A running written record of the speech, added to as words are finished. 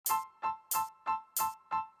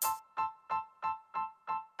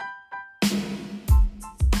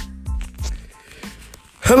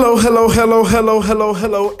Hello,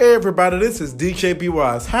 everybody. This is DJ B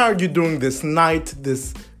Wise. How are you doing this night,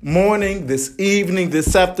 this morning, this evening,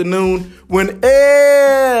 this afternoon,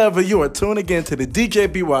 whenever you are tuning in to the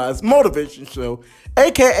DJ B Wise Motivation Show,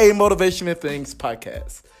 aka Motivation and Things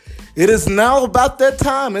Podcast? It is now about that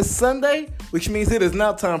time. It's Sunday, which means it is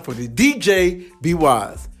now time for the DJ B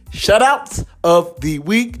Wise shout-outs of the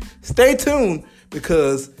week. Stay tuned,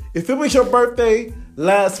 because if it was your birthday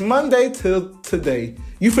last Monday till today,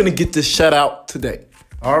 you finna get this shout out today.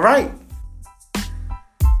 All right.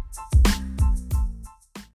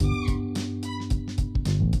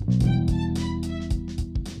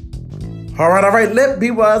 All right. Let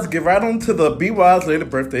Be Wise get right on to the Be Wise later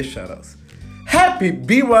birthday shout outs. Happy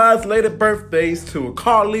Be Wise later birthdays to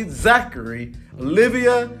Carly, Zachary,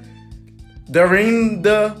 Olivia,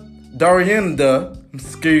 Darienda,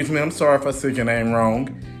 excuse me, I'm sorry if I said your name wrong,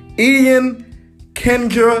 Ian,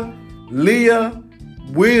 Kendra, Leah,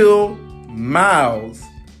 Will, Miles,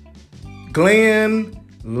 Glenn,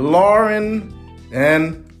 Lauren,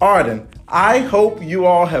 and Arden. I hope you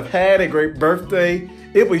all have had a great birthday.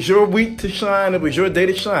 It was your week to shine. It was your day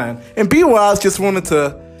to shine. And Be Wise just wanted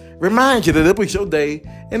to remind you that it was your day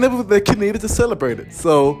and that you needed to celebrate it.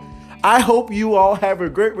 So I hope you all have a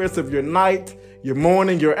great rest of your night, your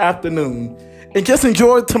morning, your afternoon, and just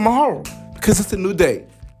enjoy tomorrow, because it's a new day.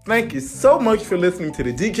 Thank you so much for listening to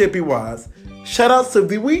the DJ B Wise Shoutouts of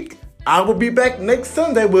the Week. I will be back next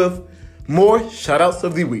Sunday with more Shoutouts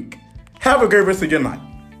of the Week. Have a great rest of your night.